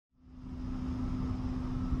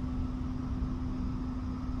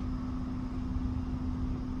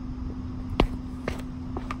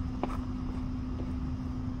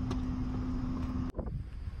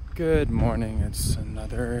Good morning, it's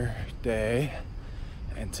another day,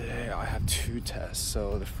 and today I have 2 tests.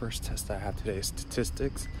 So the first test I have today is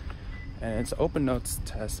statistics, and it's an open notes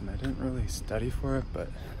test, and I didn't really study for it, but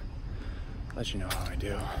I'll let you know how I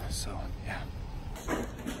do. So yeah.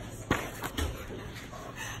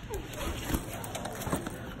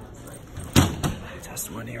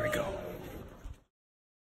 Test 1, here we go.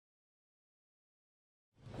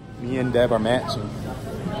 Me and Deb are matching.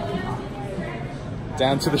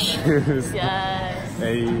 Down to the shoes. Yes.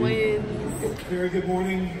 Hey. Wins. Very good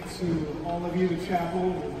morning to all of you at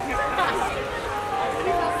chapel.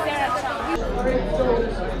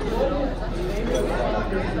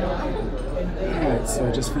 Alright, so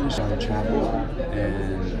I just finished on chapel,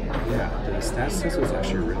 and yeah, the stats test was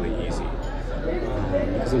actually really easy.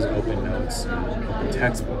 Because it was open notes and open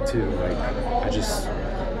textbook too. Like, I just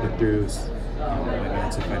looked through my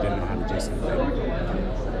notes if I didn't know how to do something.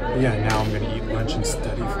 But yeah, now I'm gonna eat lunch and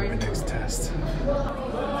study for my next test.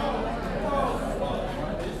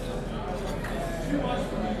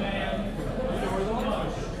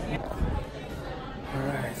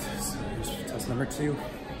 Alright, so here's test number 2.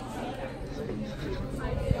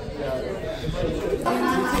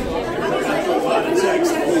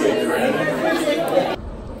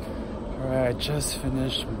 Alright, I just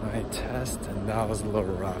finished my test, and that was a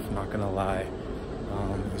little rough, not gonna lie.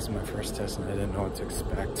 This is my first test and I didn't know what to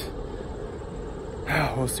expect.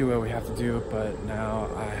 We'll see what we have to do, but now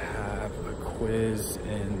I have a quiz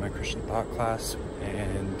in my Christian Thought class,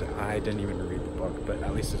 and I didn't even read the book, but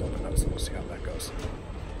at least it's open up, so we'll see how that goes.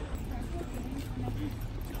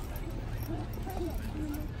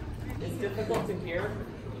 It's difficult to hear,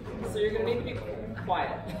 so you're gonna need to be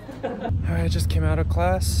quiet. Alright, I just came out of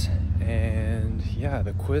class, and yeah,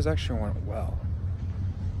 the quiz actually went well.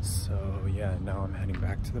 So yeah, now I'm heading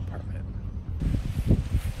back to the apartment.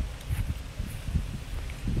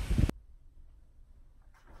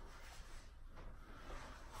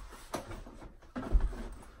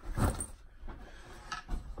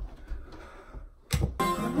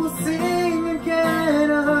 We'll sing again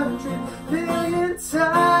 100 million times.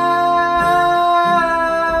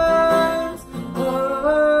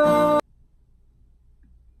 Oh.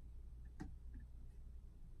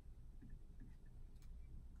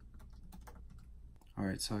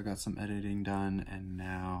 Alright, so I got some editing done, and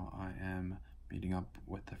now I am meeting up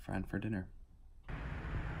with a friend for dinner.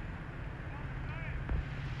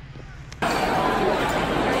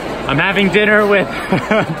 I'm having dinner with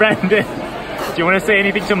Brendan. Do you want to say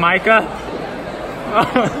anything to Micah?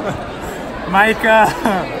 Micah,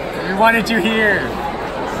 we wanted you here.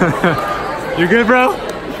 You good, bro?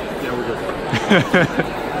 Yeah, we're good.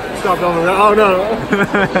 Stop filming. Oh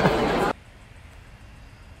no.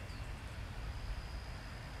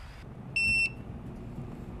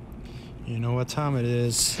 You know what time it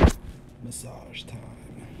is? Massage time.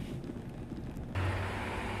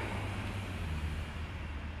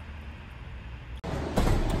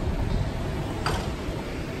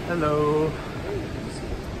 Hello.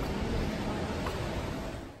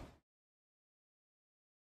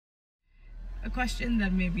 A question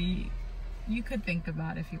that maybe you could think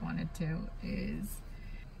about if you wanted to is,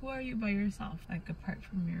 who are you by yourself? Like, apart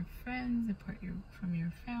from your friends, from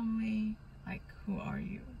your family, like, who are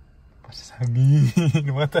you? What does that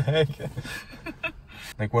mean? What the heck?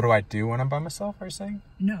 Like, what do I do when I'm by myself, are you saying?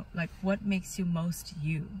 No, like, what makes you most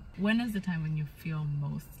you? When is the time when you feel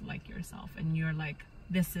most like yourself and you're like,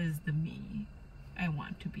 this is the me I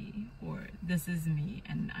want to be, or this is me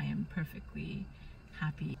and I am perfectly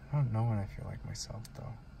happy? I don't know when I feel like myself,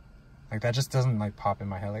 though. Like, that just doesn't, like, pop in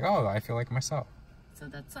my head, like, oh, I feel like myself. So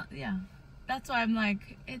that's, yeah. That's why I'm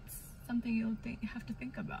like, it's something you'll have to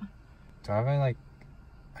think about. Do I have any, like,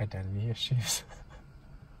 identity issues?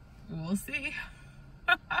 We'll see.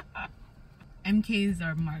 MKs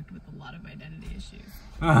are marked with a lot of identity issues.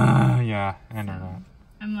 Yeah, I know that.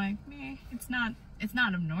 I'm like, meh, it's not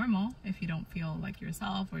abnormal if you don't feel like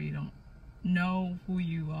yourself or you don't know who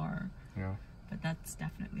you are. Yeah. But that's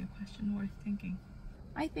definitely a question worth thinking.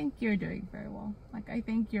 I think you're doing very well. Like, I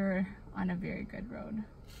think you're on a very good road,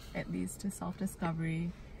 at least to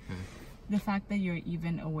self-discovery. The fact that you're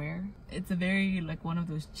even aware, it's a very, like, one of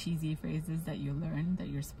those cheesy phrases that you learn that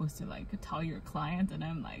you're supposed to, like, tell your client, and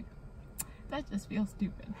I'm like, that just feels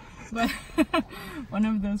stupid. But one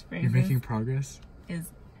of those phrases, You're making progress? is,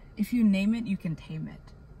 if you name it, you can tame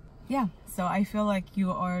it. Yeah, so I feel like you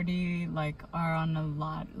already, like, are on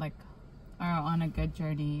a good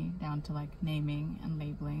journey down to, like, naming and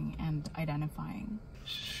labeling and identifying.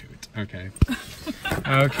 Shoot. Okay.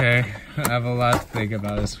 Okay. I have a lot to think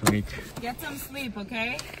about this week. Get some sleep,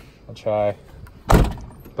 okay? I'll try.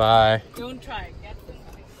 Bye. Don't try. Get